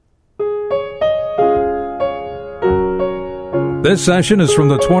This session is from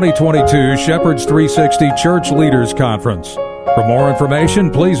the 2022 Shepherds 360 Church Leaders Conference. For more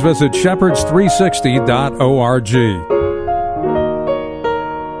information, please visit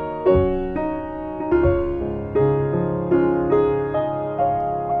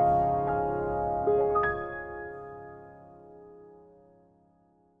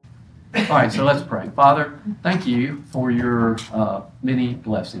All right, so let's pray. Father, thank you for your many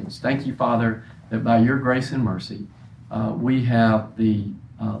blessings. Thank you, Father, that by your grace and mercy, we have the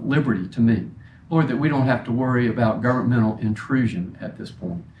liberty to meet. Lord, that we don't have to worry about governmental intrusion at this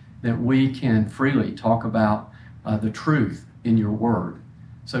point, that we can freely talk about the truth in your word.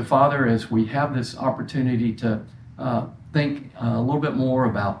 So, Father, as we have this opportunity to think a little bit more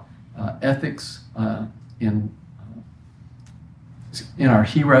about ethics in our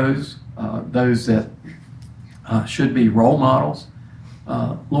heroes, those that should be role models,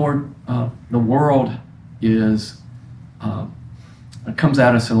 Lord, the world comes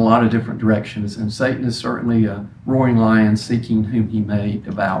at us in a lot of different directions, and Satan is certainly a roaring lion seeking whom he may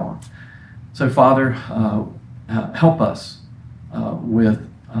devour. So, Father, help us with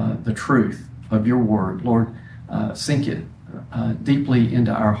the truth of your word. Lord, sink it deeply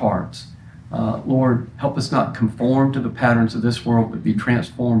into our hearts. Lord, help us not conform to the patterns of this world, but be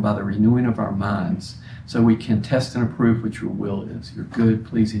transformed by the renewing of our minds so we can test and approve what your will is, your good,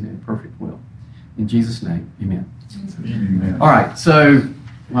 pleasing, and perfect will. In Jesus' name, amen. Amen. All right, so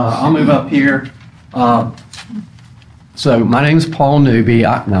I'll move up here. So my name is Paul Newby.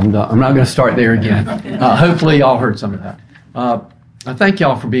 I'm not going to start there again. Hopefully y'all heard some of that. I thank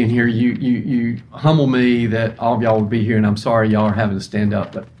y'all for being here. You humble me that all of y'all would be here, and I'm sorry y'all are having to stand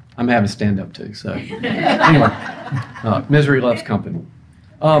up, but I'm having to stand up too. So anyway, misery loves company.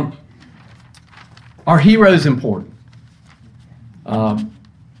 Our hero is important. And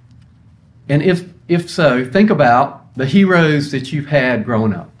if so, think about the heroes that you've had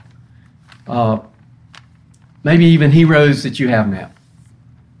growing up. Maybe even heroes that you have now.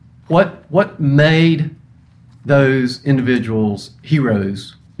 What made those individuals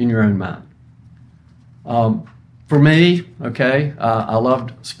heroes in your own mind? For me, I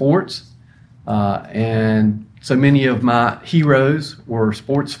loved sports, and so many of my heroes were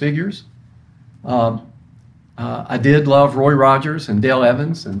sports figures. I did love Roy Rogers and Dale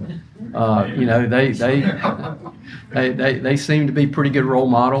Evans, and they seemed to be pretty good role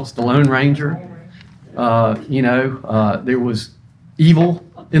models. The Lone Ranger, there was evil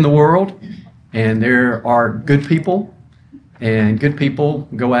in the world, and there are good people, and good people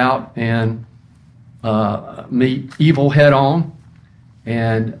go out and meet evil head on,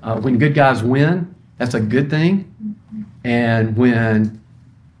 and when good guys win, that's a good thing, and when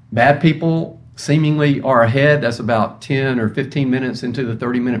bad people seemingly are ahead, that's about 10 or 15 minutes into the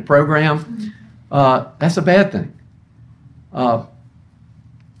 30-minute program, that's a bad thing.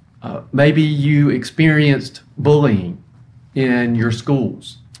 Maybe you experienced bullying in your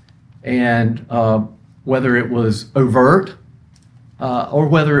schools, and whether it was overt or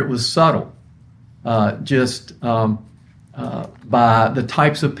whether it was subtle, just by the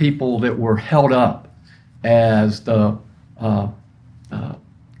types of people that were held up as the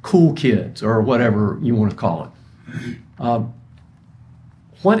cool kids or whatever you want to call it.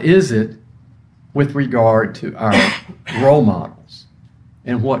 What is it with regard to our role models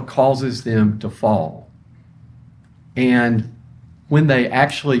and what causes them to fall? And when they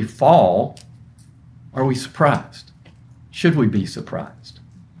actually fall, are we surprised? Should we be surprised?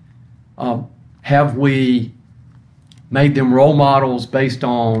 Have we made them role models based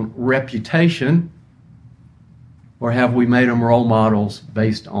on reputation, or have we made them role models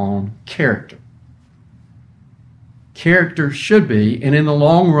based on character? Character should be, and in the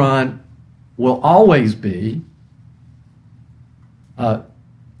long run, will always be, or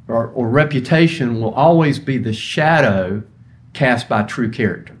reputation will always be the shadow cast by true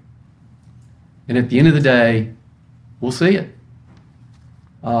character. And at the end of the day, we'll see it.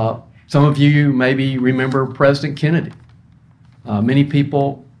 Some of you maybe remember President Kennedy. Many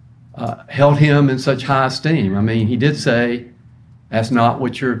people held him in such high esteem. I mean, he did say, that's not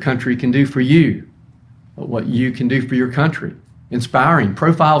what your country can do for you, but what you can do for your country. Inspiring.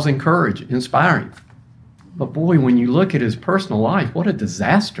 Profiles in courage. Inspiring. But boy, when you look at his personal life, what a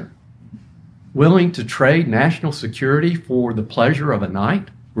disaster. Willing to trade national security for the pleasure of a night?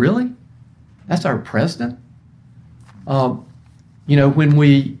 Really? That's our president? When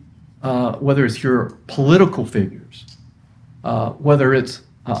we, whether it's your political figures, whether it's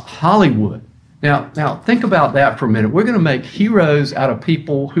Hollywood. Now, think about that for a minute. We're going to make heroes out of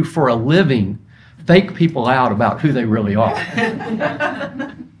people who, for a living, fake people out about who they really are.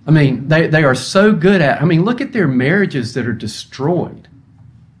 I mean, they are so good at, I mean, look at their marriages that are destroyed.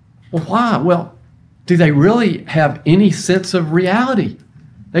 Well, why? Well, do they really have any sense of reality?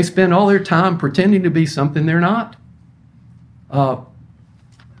 They spend all their time pretending to be something they're not. But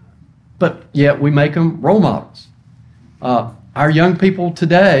yet we make them role models. Our young people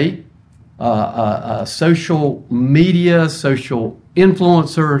today, social media, social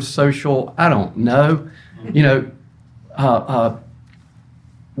influencers, social, I don't know,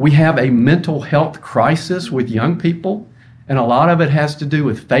 we have a mental health crisis with young people, and a lot of it has to do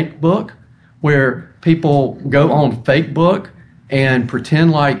with Facebook, where people go on Facebook and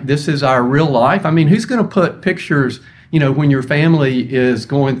pretend like this is our real life. I mean, who's going to put pictures, when your family is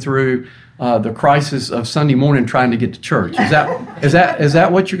going through the crisis of Sunday morning trying to get to church? Is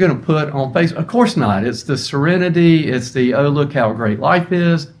that what you're going to put on Facebook? Of course not. It's the serenity. It's the, oh, look how great life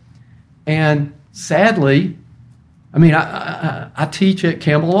is. And sadly, I mean, I teach at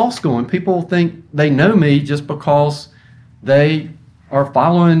Campbell Law School, and people think they know me just because they are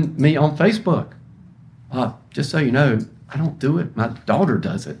following me on Facebook. Just so you know, I don't do it. My daughter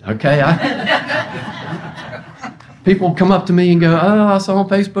does it, okay? People come up to me and go, oh, I saw on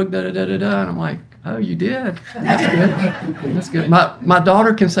Facebook, da-da-da-da-da. And I'm like, oh, you did? That's good. That's good. My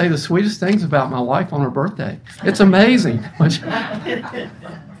daughter can say the sweetest things about my wife on her birthday. It's amazing.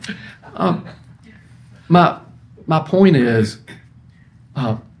 My point is,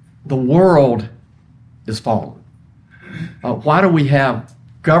 the world is fallen. Why do we have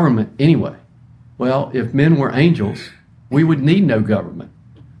government anyway? Well, if men were angels, we would need no government.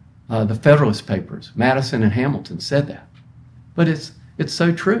 The Federalist Papers, Madison and Hamilton said that. But it's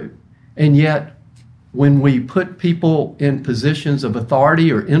so true. And yet, when we put people in positions of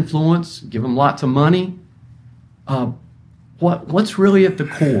authority or influence, give them lots of money, what's really at the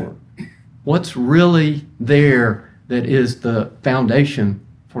core? What's really there that is the foundation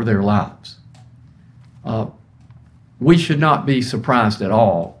for their lives? We should not be surprised at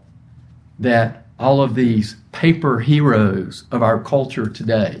all that all of these paper heroes of our culture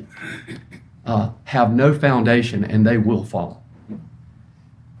today have no foundation, and they will fall.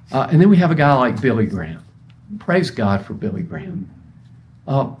 And then we have a guy like Billy Graham. Praise God for Billy Graham.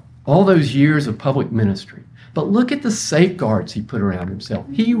 All those years of public ministry. But look at the safeguards he put around himself.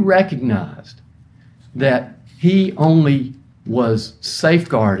 He recognized that he only was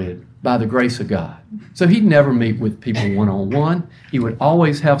safeguarded by the grace of God. So he'd never meet with people one-on-one. He would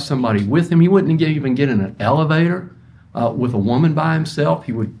always have somebody with him. He wouldn't even get in an elevator with a woman by himself.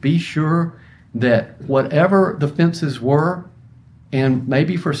 He would be sure that whatever the fences were, and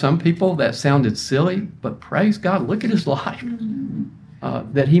maybe for some people that sounded silly, but praise God, look at his life,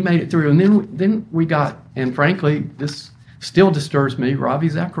 that he made it through. And then we got, and frankly, this still disturbs me, Ravi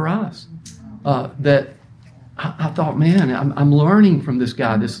Zacharias, that I thought, man, I'm learning from this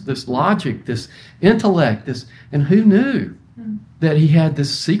guy, this logic, this intellect, and who knew that he had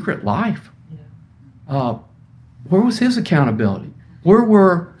this secret life? Where was his accountability? Where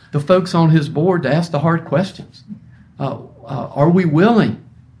were the folks on his board to ask the hard questions? Are we willing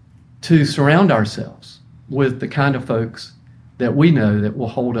to surround ourselves with the kind of folks that we know that will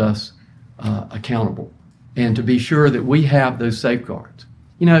hold us accountable, and to be sure that we have those safeguards?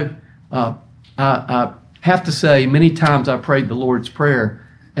 I have to say, many times I prayed the Lord's Prayer,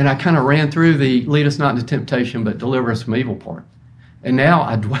 and I kind of ran through the lead us not into temptation, but deliver us from evil part. And now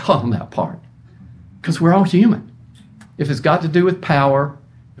I dwell on that part, because we're all human. If it's got to do with power,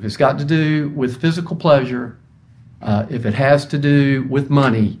 if it's got to do with physical pleasure, if it has to do with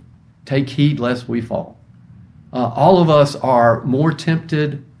money, take heed lest we fall. All of us are more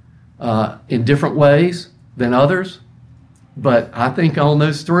tempted in different ways than others, but I think on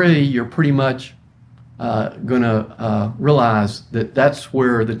those three, you're pretty much going to realize that that's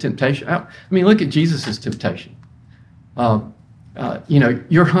where the temptation. I mean, look at Jesus' temptation.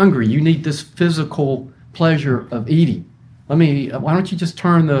 You're hungry. You need this physical pleasure of eating. Why don't you just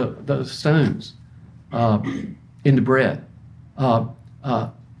turn the stones into bread?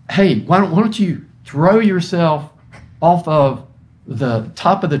 Hey, why don't you throw yourself off of the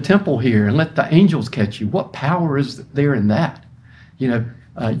top of the temple here and let the angels catch you? What power is there in that?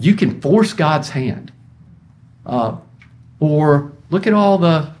 You can force God's hand. Or look at all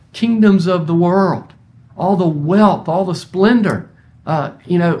the kingdoms of the world, all the wealth, all the splendor. God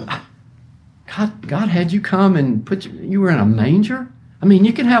had you come and you were in a manger.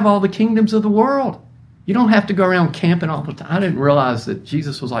 You can have all the kingdoms of the world. You don't have to go around camping all the time. I didn't realize that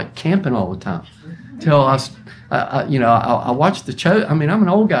Jesus was like camping all the time until I watched The Chosen. I'm an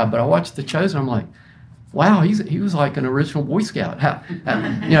old guy, but I watched The Chosen. I'm like, wow, he was like an original Boy Scout.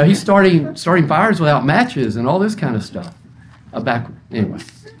 He's starting fires without matches and all this kind of stuff. Anyway,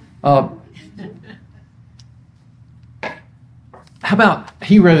 How about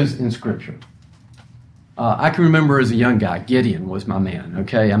heroes in Scripture? I can remember as a young guy, Gideon was my man,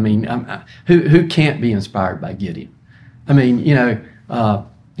 okay? I mean, who can't be inspired by Gideon? I mean,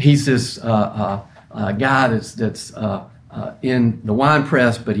 he's this guy that's in the wine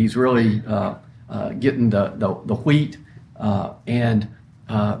press, but he's really getting the wheat, and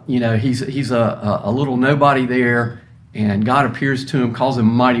he's a little nobody there, and God appears to him, calls him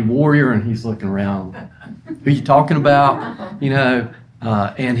a mighty warrior, and he's looking around. Who are you talking about?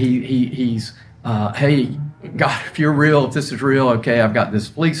 And he's hey, God, if you're real, if this is real, okay, I've got this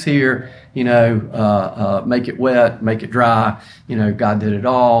fleece here, make it wet, make it dry. God did it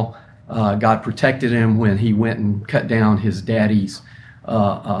all. God protected him when he went and cut down his daddy's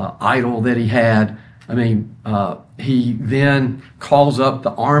idol that he had. I mean, he then calls up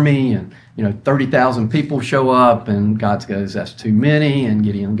the army, and 30,000 people show up, and God goes, that's too many. And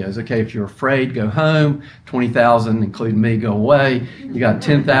Gideon goes, okay, if you're afraid, go home. 20,000, including me, go away. You got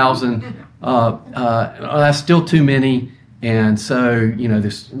 10,000. That's still too many. And so,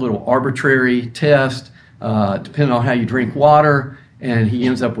 this little arbitrary test, depending on how you drink water, and he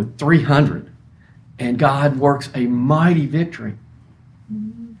ends up with 300. And God works a mighty victory.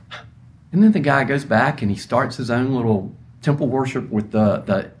 And then the guy goes back and he starts his own little temple worship with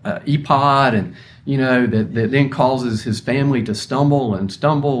the ephod, and that then causes his family to stumble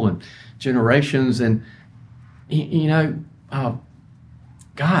and generations. And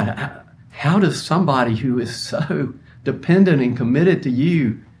God, how does somebody who is so dependent and committed to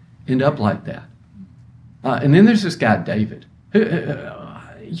you end up like that? And then there's this guy David. Who,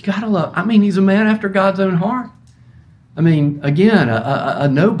 you gotta love. I mean, he's a man after God's own heart. I mean, again, a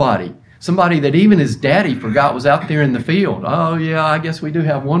nobody. Somebody that even his daddy forgot was out there in the field. Oh yeah, I guess we do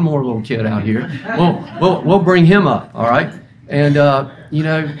have one more little kid out here. We'll bring him up, all right? And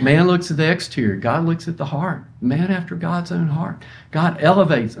man looks at the exterior. God looks at the heart. Man after God's own heart. God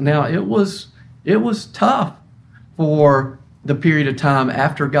elevates. Now it was tough for the period of time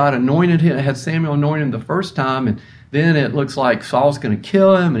after God anointed him. Had Samuel anoint him the first time, and then it looks like Saul's going to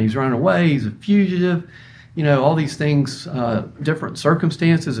kill him, and he's running away. He's a fugitive. All these things, different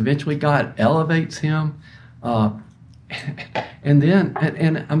circumstances. Eventually, God elevates him, and then,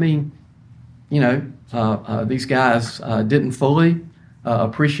 I mean, these guys didn't fully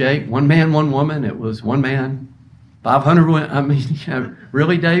appreciate one man, one woman. It was one man, 500 women. I mean,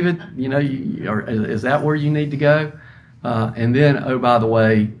 really, David? Is that where you need to go? And then, oh, by the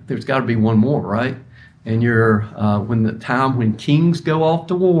way, there's got to be one more, right? And when kings go off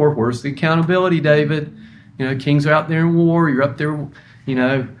to war, where's the accountability, David? Kings are out there in war. You're up there,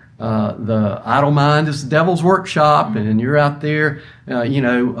 the idle mind is the devil's workshop, and you're out there,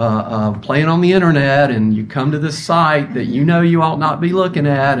 playing on the internet, and you come to this site that you ought not be looking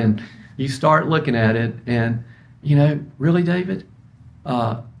at, and you start looking at it, and, really, David?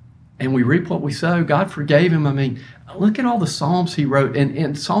 And we reap what we sow. God forgave him. I mean, look at all the Psalms he wrote.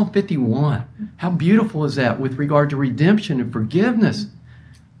 And Psalm 51, how beautiful is that with regard to redemption and forgiveness?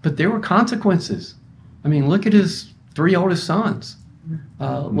 But there were consequences. I mean, look at his 3 oldest sons.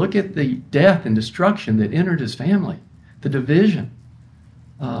 Look at the death and destruction that entered his family, the division.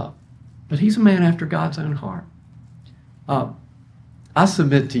 But he's a man after God's own heart. I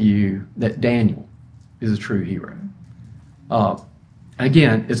submit to you that Daniel is a true hero.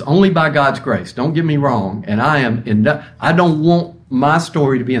 Again, it's only by God's grace. Don't get me wrong. And I don't want my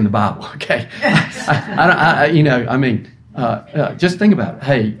story to be in the Bible, okay? Just think about it.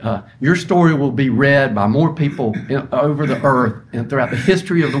 Hey, your story will be read by more people over the earth and throughout the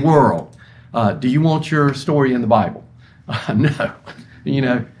history of the world. Do you want your story in the Bible? No.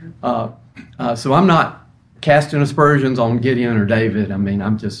 So I'm not casting aspersions on Gideon or David. I mean,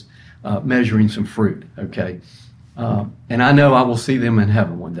 I'm just measuring some fruit, okay? And I know I will see them in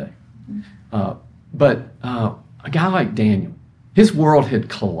heaven one day. But a guy like Daniel, his world had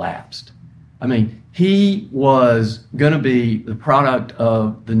collapsed. I mean, he was going to be the product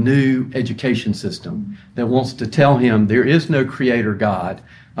of the new education system that wants to tell him there is no creator God.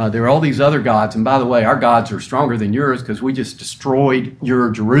 There are all these other gods. And by the way, our gods are stronger than yours because we just destroyed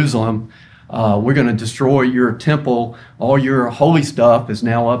your Jerusalem. We're going to destroy your temple. All your holy stuff is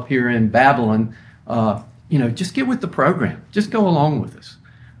now up here in Babylon. Just get with the program. Just go along with us.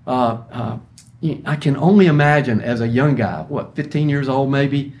 I can only imagine as a young guy, 15 years old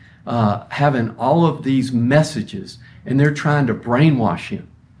maybe, having all of these messages, and they're trying to brainwash him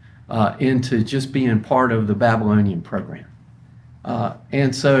into just being part of the Babylonian program.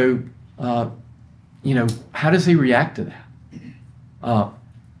 And so, how does he react to that?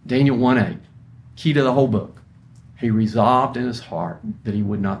 Daniel 1:8, key to the whole book. he resolved in his heart that he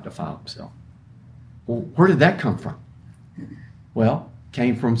would not defile himself. Well, where did that come from? Well, it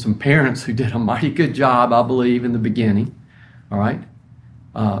came from some parents who did a mighty good job, I believe, in the beginning, all right?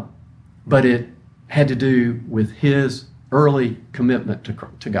 But it had to do with his early commitment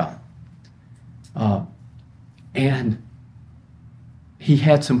to God. And he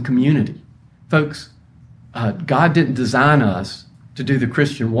had some community. Folks, God didn't design us to do the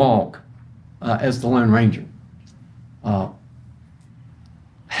Christian walk as the Lone Ranger.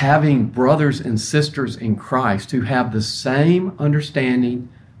 Having brothers and sisters in Christ who have the same understanding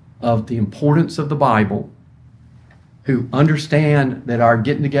of the importance of the Bible, who understand that our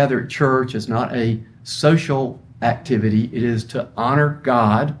getting together at church is not a social activity, it is to honor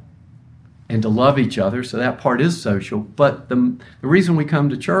God and to love each other, so that part is social. But the reason we come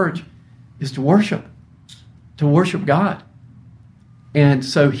to church is to worship God. And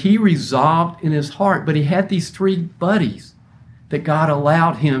so he resolved in his heart, but he had these three buddies that God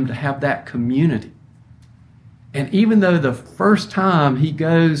allowed him to have that community. And even though the first time he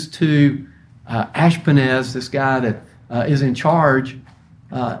goes to Ashpenaz, this guy that is in charge,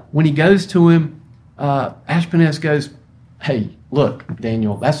 when he goes to him, Ashpenaz goes, "Hey, look,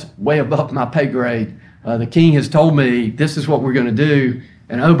 Daniel, that's way above my pay grade. The king has told me this is what we're going to do.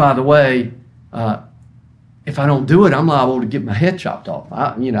 And oh, by the way, if I don't do it, I'm liable to get my head chopped off.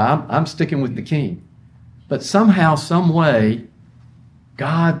 I'm sticking with the king." But somehow, some way,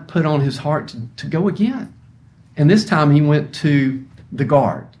 God put on his heart to go again. And this time he went to the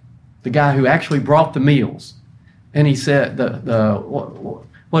guard, the guy who actually brought the meals. And he said,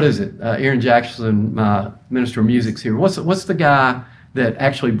 what is it? Aaron Jackson, my minister of music's here. What's the guy that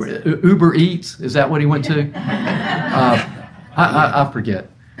actually, Uber Eats? Is that what he went to? I forget.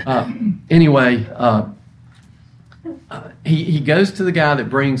 Anyway, he goes to the guy that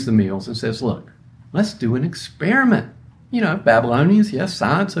brings the meals and says, "Look, let's do an experiment. Babylonians, yes,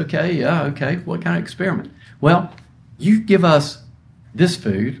 science, okay, yeah, okay. What kind of experiment? Well, you give us this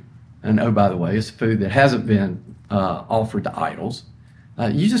food, and oh, by the way, it's food that hasn't been offered to idols.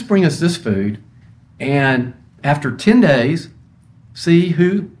 You just bring us this food, and after 10 days, see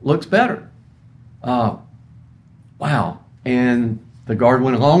who looks better." Wow. And the guard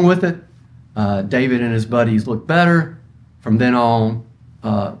went along with it. David and his buddies looked better. From then on,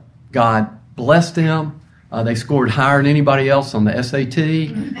 God blessed them. They scored higher than anybody else on the SAT,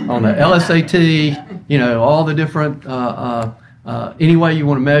 on the LSAT, all the different, any way you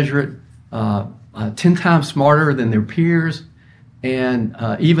want to measure it, 10 times smarter than their peers. And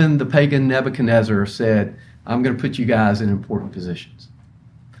even the pagan Nebuchadnezzar said, "I'm going to put you guys in important positions."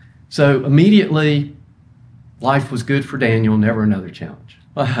 So immediately, life was good for Daniel, never another challenge.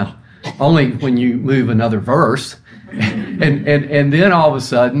 Wow. Only when you move another verse. And then all of a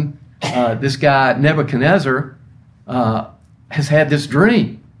sudden, this guy, Nebuchadnezzar, has had this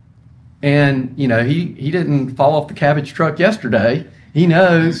dream. And, he didn't fall off the cabbage truck yesterday. He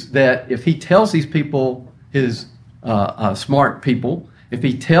knows that if he tells these people, his smart people, if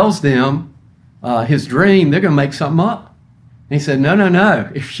he tells them his dream, they're going to make something up. And he said, no.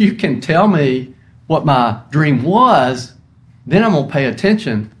 If you can tell me what my dream was, then I'm going to pay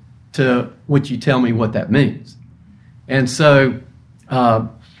attention to what you tell me what that means. And so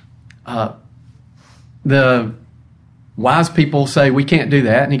the wise people say, "We can't do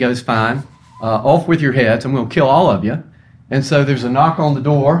that." And he goes, "Fine, off with your heads. I'm going to kill all of you." And so there's a knock on the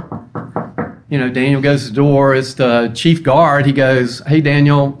door. Daniel goes to the door. It's the chief guard. He goes, "Hey,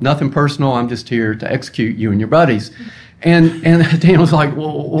 Daniel, nothing personal. I'm just here to execute you and your buddies." And Daniel's like,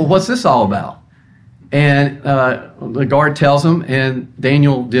 "Well, what's this all about?" And the guard tells him, and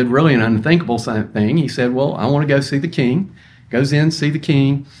Daniel did really an unthinkable thing. He said, "Well, I want to go see the king." Goes in, see the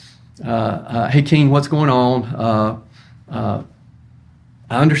king. "Hey, king, what's going on? I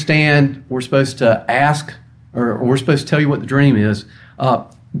understand we're supposed to ask, or we're supposed to tell you what the dream is.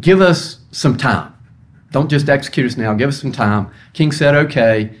 Give us some time. Don't just execute us now. Give us some time." King said,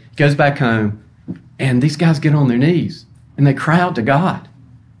 "Okay." He goes back home, and these guys get on their knees, and they cry out to God.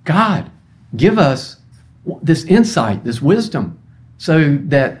 "God, give us this insight, this wisdom, so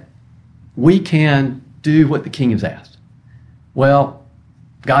that we can do what the king has asked." Well,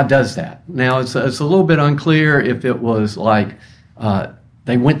 God does that. Now, it's a little bit unclear if it was like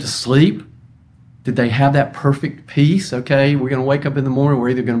they went to sleep. Did they have that perfect peace? Okay, we're going to wake up in the morning, we're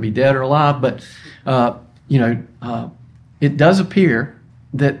either going to be dead or alive. But, it does appear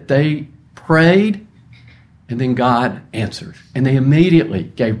that they prayed and then God answered. And they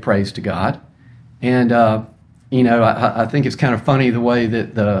immediately gave praise to God. And, I think it's kind of funny the way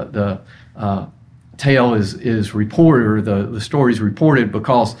that the tale is reported, or the story is reported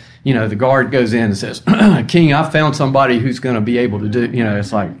because, the guard goes in and says, King, I found somebody who's going to be able to do,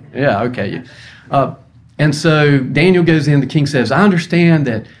 it's like, yeah, okay. And so Daniel goes in, the king says, I understand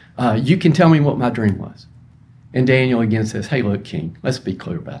that you can tell me what my dream was. And Daniel again says, hey, look, king, let's be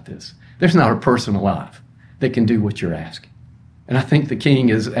clear about this. There's not a person alive that can do what you're asking. And I think the king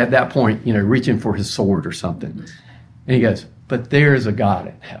is at that point, reaching for his sword or something. And he goes, but there is a God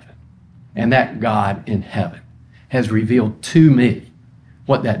in heaven. And that God in heaven has revealed to me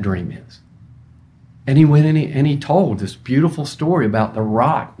what that dream is. And he went and he told this beautiful story about the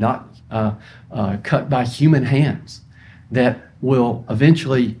rock not cut by human hands that will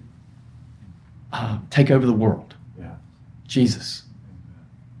eventually take over the world. Yeah. Jesus.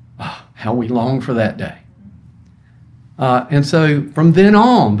 Oh, how we long for that day. And so from then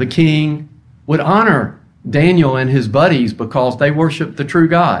on, the king would honor Daniel and his buddies because they worshiped the true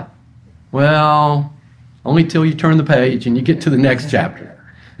God. Well, only till you turn the page and you get to the next chapter.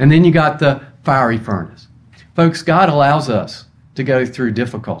 And then you got the fiery furnace. Folks, God allows us to go through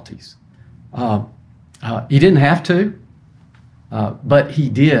difficulties. He didn't have to, but he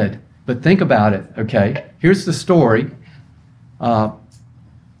did. But think about it, okay? Here's the story.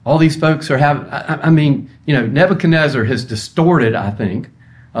 All these folks are having, Nebuchadnezzar has distorted, I think,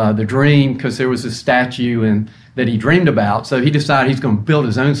 the dream because there was a statue that he dreamed about. So he decided he's going to build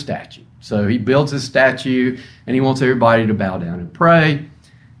his own statue. So he builds his statue and he wants everybody to bow down and pray.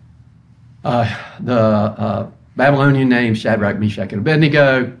 The Babylonian names Shadrach, Meshach, and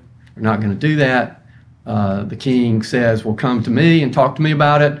Abednego are not going to do that. The king says, well, come to me and talk to me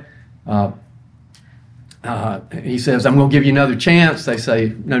about it. He says, I'm going to give you another chance. They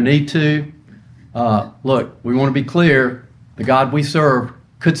say, no need to. Look, we want to be clear. The God we serve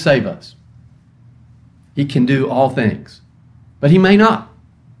could save us. He can do all things, but he may not.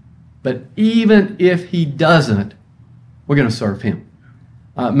 But even if he doesn't, we're going to serve him.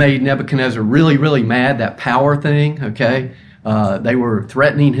 Made Nebuchadnezzar really, really mad, that power thing, okay? They were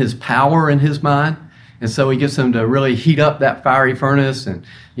threatening his power in his mind. And so he gets them to really heat up that fiery furnace. And,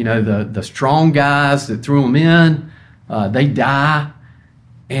 the strong guys that threw them in, they die.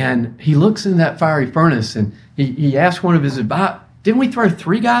 And he looks in that fiery furnace and he asks one of his advisors, didn't we throw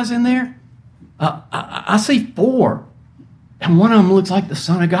 3 guys in there? I see 4. And one of them looks like the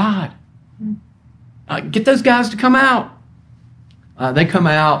Son of God. Get those guys to come out. They come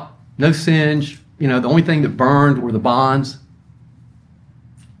out, no singe. The only thing that burned were the bonds.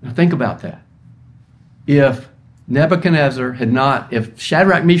 Now think about that. If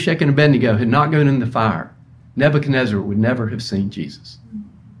Shadrach, Meshach, and Abednego had not gone in the fire, Nebuchadnezzar would never have seen Jesus.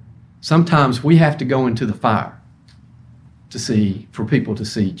 Sometimes we have to go into the fire for people to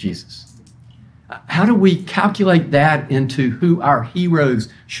see Jesus. How do we calculate that into who our heroes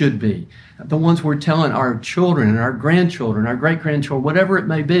should be? The ones we're telling our children and our grandchildren, our great-grandchildren, whatever it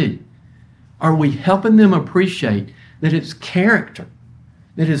may be. Are we helping them appreciate that it's character,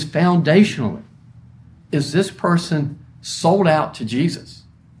 that is foundationally? Is this person sold out to Jesus?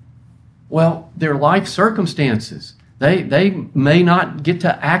 Well, their life circumstances, they may not get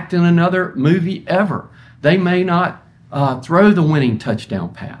to act in another movie ever. They may not throw the winning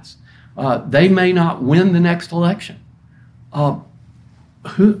touchdown pass. They may not win the next election.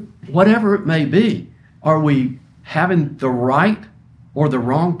 Whatever it may be, are we having the right or the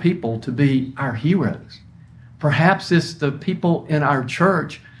wrong people to be our heroes? Perhaps it's the people in our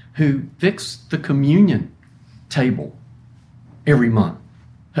church who fix the communion table every month.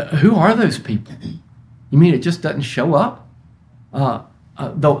 Who are those people? You mean it just doesn't show up?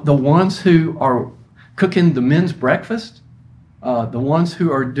 The ones who are cooking the men's breakfast? The ones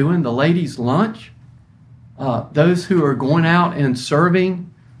who are doing the ladies' lunch? Those who are going out and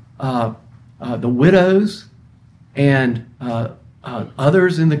serving the widows and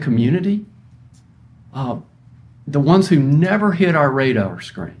others in the community? The ones who never hit our radar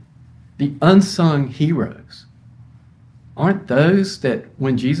screen, the unsung heroes. Aren't those that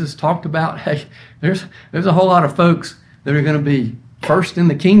when Jesus talked about, hey, there's a whole lot of folks that are going to be first in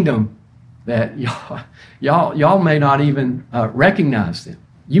the kingdom that y'all may not even recognize them.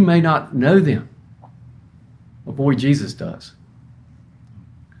 You may not know them. But boy, Jesus does.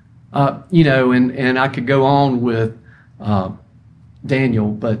 And I could go on with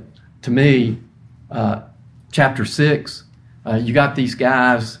Daniel, but to me, chapter 6, you got these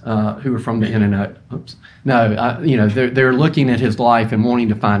guys who are from the internet. Oops. No, they're looking at his life and wanting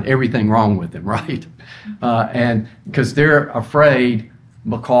to find everything wrong with him, right? And because they're afraid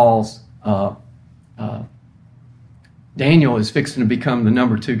because Daniel is fixing to become the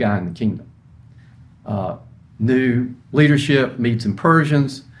number 2 guy in the kingdom. New leadership, Medes and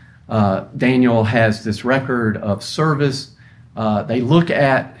Persians. Daniel has this record of service. They look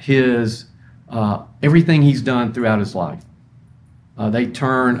at his everything he's done throughout his life. They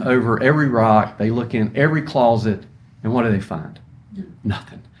turn over every rock. They look in every closet. And what do they find?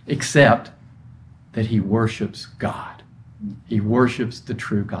 Nothing. Except that he worships God. He worships the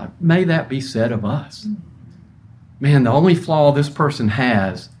true God. May that be said of us. Man, the only flaw this person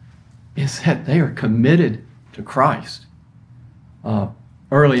has is that they are committed to Christ.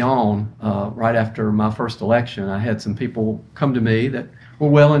 Early on, right after my first election, I had some people come to me that were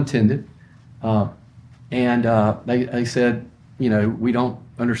well-intended. And they said, we don't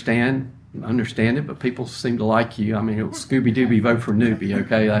understand it, but people seem to like you. I mean, it was Scooby-Dooby, vote for Newbie,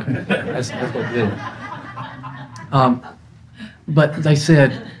 okay? That's what it did. But they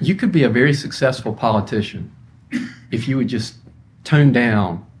said, you could be a very successful politician if you would just tone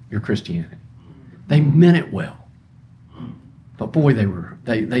down your Christianity. They meant it well. But boy,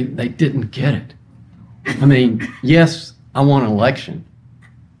 they didn't get it. I mean, yes, I won an election,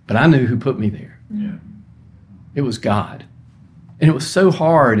 but I knew who put me there. Yeah. It was God. And it was so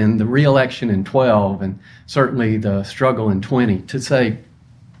hard in the re-election in 12 and certainly the struggle in 20 to say,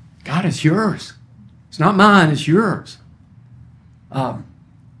 God, it's yours. It's not mine, it's yours.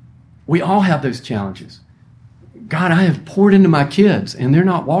 We all have those challenges. God, I have poured into my kids and they're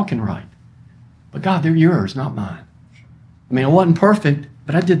not walking right. But God, they're yours, not mine. I mean, I wasn't perfect,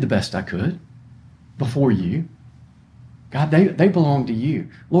 but I did the best I could before you. God, they belong to you.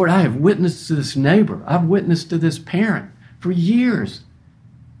 Lord, I have witnessed to this neighbor. I've witnessed to this parent for years.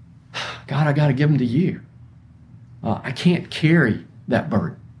 God, I got to give them to you. I can't carry that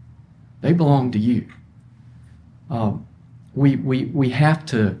burden. They belong to you. We have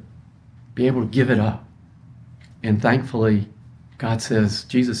to be able to give it up. And thankfully,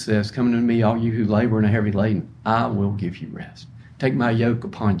 Jesus says, come unto me, all you who labor and are heavy laden, I will give you rest. Take my yoke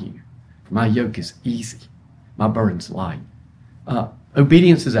upon you. For my yoke is easy. My burden's light.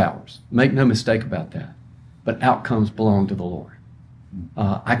 Obedience is ours. Make no mistake about that. But outcomes belong to the Lord.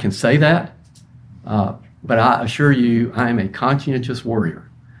 I can say that, but I assure you, I am a conscientious warrior.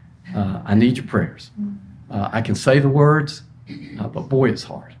 I need your prayers. I can say the words, but boy, it's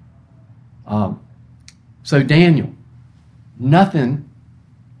hard. So Daniel, nothing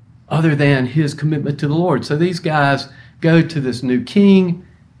other than his commitment to the Lord. So these guys go to this new king,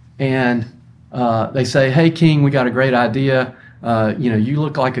 and they say, hey, king, we got a great idea. You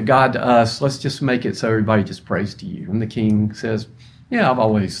look like a god to us. Let's just make it so everybody just prays to you. And the king says, yeah, I've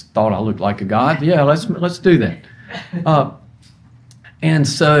always thought I looked like a god. Yeah, let's do that. And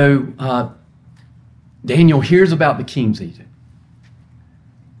so Daniel hears about the king's edict.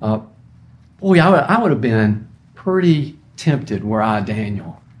 Boy, I would have been pretty tempted, were I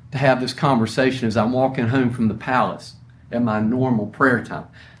Daniel, to have this conversation as I'm walking home from the palace at my normal prayer time.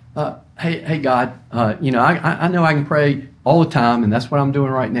 Hey, God, I know I can pray all the time, and that's what I'm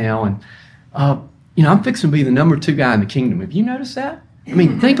doing right now. And, I'm fixing to be the number 2 guy in the kingdom. Have you noticed that? I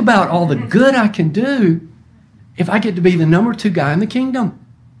mean, think about all the good I can do if I get to be the number 2 guy in the kingdom.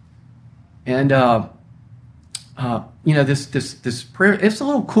 And, this prayer, it's a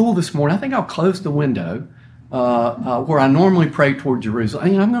little cool this morning. I think I'll close the window where I normally pray toward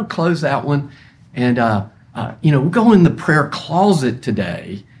Jerusalem. I'm going to close that one. And, we'll go in the prayer closet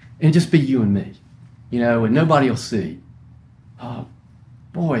today and just be you and me, and nobody will see.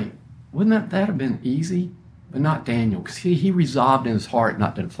 Boy, wouldn't that have been easy? But not Daniel, because he resolved in his heart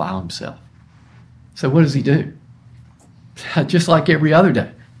not to defile himself. So what does he do? Just like every other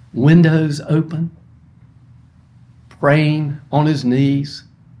day, windows open, praying on his knees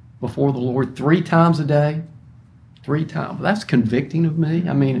before the Lord 3 times a day. 3 times. That's convicting of me.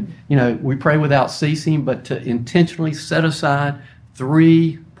 I mean, we pray without ceasing, but to intentionally set aside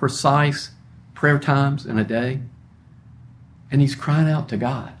 3 precise prayer times in a day. And he's crying out to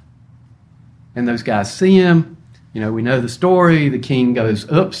God. And those guys see him. We know the story. The king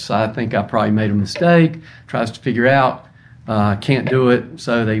goes, oops, I think I probably made a mistake. Tries to figure out, can't do it.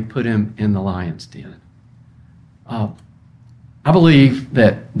 So they put him in the lion's den. I believe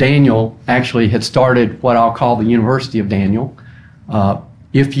that Daniel actually had started what I'll call the University of Daniel.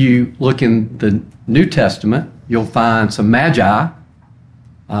 If you look in the New Testament, you'll find some magi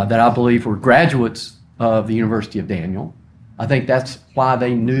that I believe were graduates of the University of Daniel. I think that's why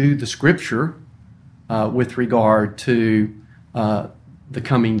they knew the scripture with regard to the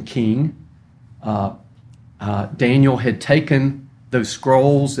coming king. Daniel had taken those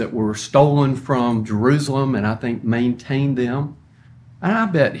scrolls that were stolen from Jerusalem and I think maintained them. And I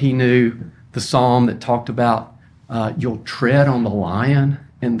bet he knew the psalm that talked about you'll tread on the lion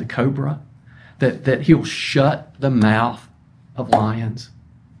and the cobra, that he'll shut the mouth of lions.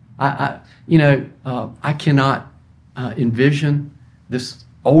 I cannot envision this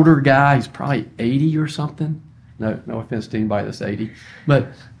older guy. He's probably 80 or something. No offense to anybody that's 80, but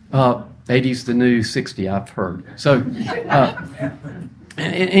 80's the new 60, I've heard. So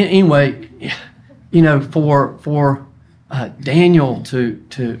anyway, for Daniel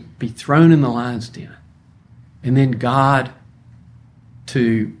to be thrown in the lion's den, and then God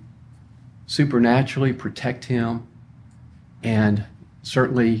to supernaturally protect him, and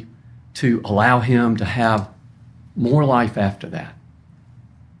certainly to allow him to have more life after that.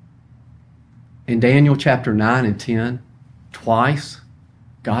 In Daniel chapter 9 and 10, twice,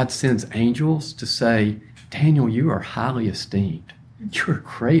 God sends angels to say, Daniel, you are highly esteemed. You're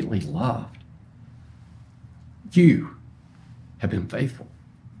greatly loved. You have been faithful.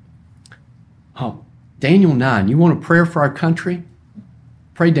 Daniel 9, you want a prayer for our country?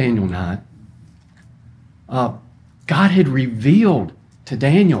 Pray Daniel 9. God had revealed to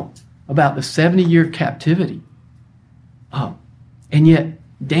Daniel about the 70-year captivity. And yet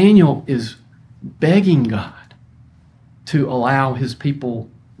Daniel is begging God to allow his people,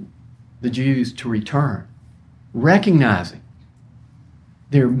 the Jews, to return, recognizing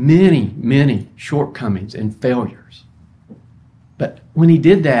there are many, many shortcomings and failures. But when he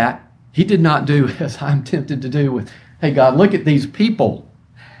did that, he did not do as I'm tempted to do with, hey, God, look at these people.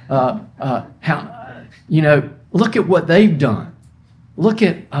 Look at what they've done. Look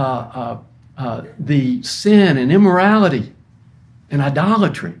at the sin and immorality and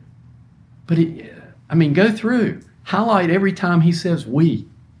idolatry. But go through, highlight every time he says we.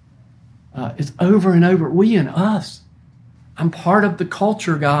 It's over and over, we and us. I'm part of the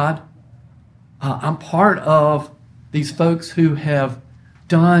culture, God. I'm part of these folks who have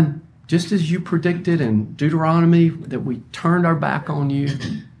done just as you predicted in Deuteronomy, that we turned our back on you.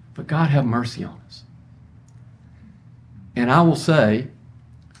 But God, have mercy on us. And I will say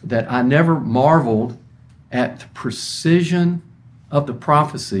that I never marveled at the precision of the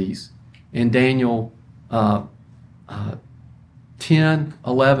prophecies in Daniel 10,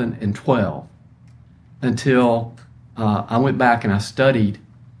 11, and 12 until I went back and I studied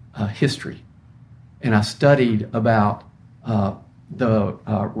history. And I studied about the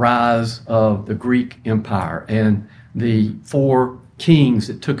rise of the Greek Empire and the 4 kings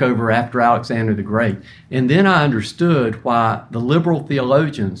that took over after Alexander the Great. And then I understood why the liberal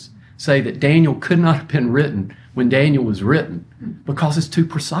theologians say that Daniel could not have been written when Daniel was written, because it's too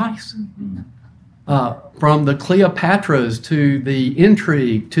precise. From the Cleopatras to the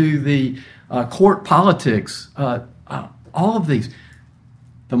intrigue to the court politics, all of these.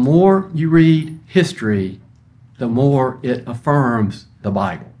 The more you read history, the more it affirms the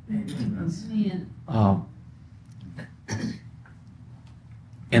Bible.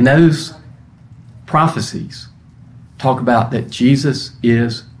 And those prophecies talk about that Jesus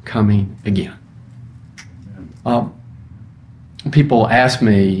is coming again. People asked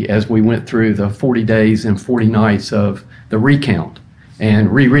me as we went through the 40 days and 40 nights of the recount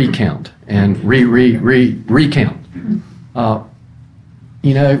and recount and recount.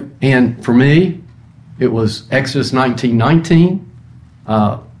 And for me, it was Exodus 19:19.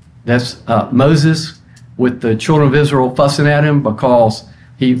 That's Moses with the children of Israel fussing at him because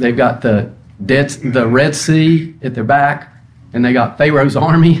they've got the Red Sea at their back, and they got Pharaoh's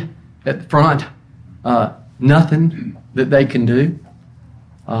army at the front. Nothing that they can do.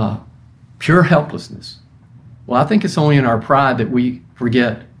 Pure helplessness. Well, I think it's only in our pride that we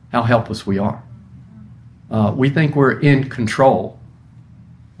forget how helpless we are. We think we're in control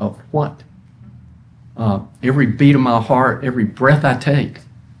of what? Every beat of my heart, every breath I take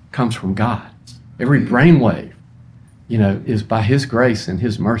comes from God. Every brainwave, is by His grace and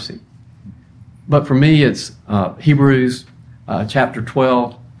His mercy. But for me, it's Hebrews chapter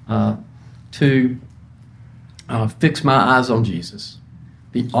 12, 2, fix my eyes on Jesus,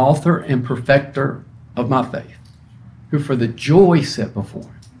 the author and perfecter of my faith, who for the joy set before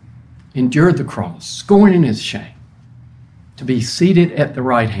him endured the cross, scorning its shame, to be seated at the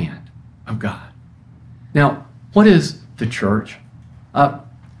right hand of God. Now, what is the church? I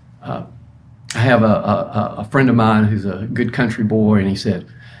have a friend of mine who's a good country boy, and he said,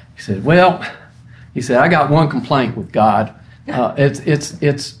 I got one complaint with God.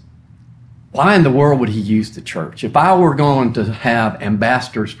 It's why in the world would He use the church? If I were going to have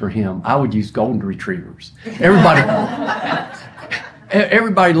ambassadors for Him, I would use golden retrievers.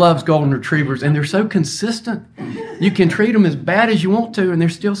 Everybody loves golden retrievers, and they're so consistent. You can treat them as bad as you want to, and they're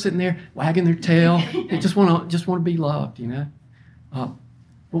still sitting there wagging their tail. They just want to be loved, But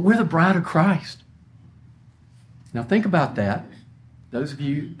we're the bride of Christ. Now think about that. Those of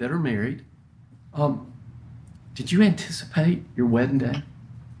you that are married, did you anticipate your wedding day?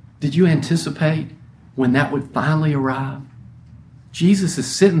 Did you anticipate when that would finally arrive? Jesus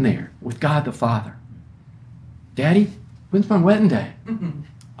is sitting there with God the Father. Daddy, when's my wedding day?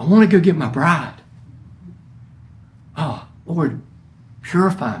 I want to go get my bride. Oh, Lord,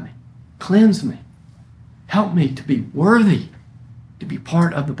 purify me, cleanse me, help me to be worthy to be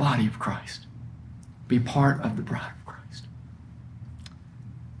part of the body of Christ, be part of the bride of Christ.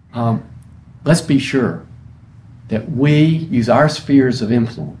 Let's be sure that we use our spheres of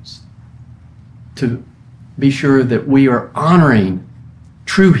influence to be sure that we are honoring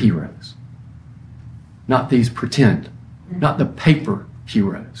true heroes, not these pretend, not the paper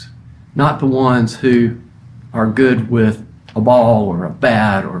heroes, not the ones who are good with a ball or a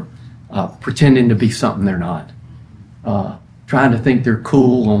bat or pretending to be something they're not. Trying to think they're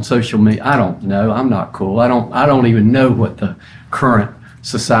cool on social media. I don't know. I'm not cool. I don't even know what the current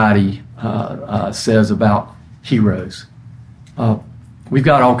society says about heroes. We've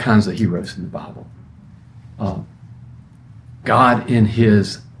got all kinds of heroes in the Bible. God, in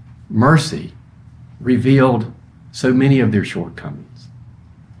His mercy, revealed so many of their shortcomings.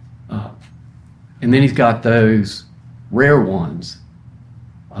 And then He's got those rare ones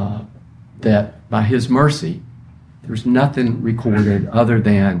that, by His mercy, there's nothing recorded other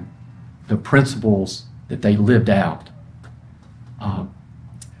than the principles that they lived out.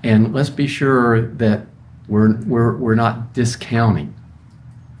 And let's be sure that we're not discounting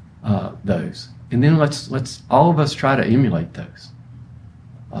those. And then let's all of us try to emulate those.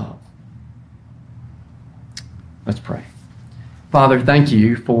 Let's pray. Father, thank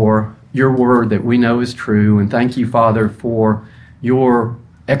you for your word that we know is true, and thank you, Father, for your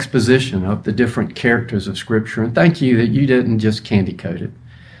exposition of the different characters of Scripture. And thank you that you didn't just candy coat it,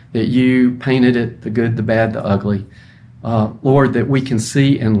 that you painted it, the good, the bad, the ugly. Lord, that we can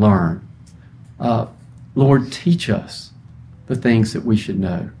see and learn. Lord, teach us the things that we should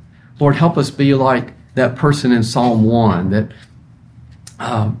know. Lord, help us be like that person in Psalm 1 that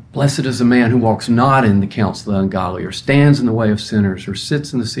blessed is the man who walks not in the counsel of the ungodly, or stands in the way of sinners, or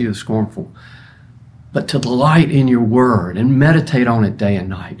sits in the seat of the scornful, but to delight in your word and meditate on it day and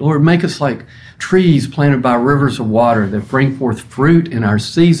night. Lord, make us like trees planted by rivers of water that bring forth fruit in our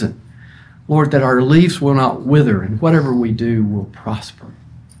season. Lord, that our leaves will not wither, and whatever we do will prosper.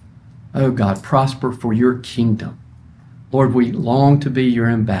 Oh God, prosper for your kingdom. Lord, we long to be your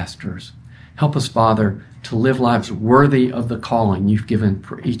ambassadors. Help us, Father, to live lives worthy of the calling you've given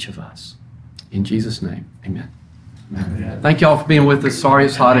for each of us. In Jesus' name, amen. Amen. Thank you all for being with us. Sorry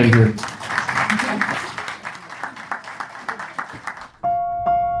it's hot in here.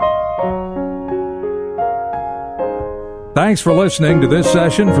 Thanks for listening to this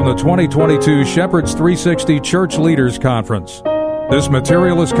session from the 2022 Shepherds 360 Church Leaders Conference. This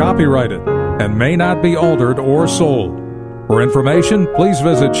material is copyrighted and may not be altered or sold. For information, please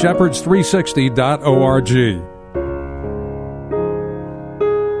visit shepherds360.org.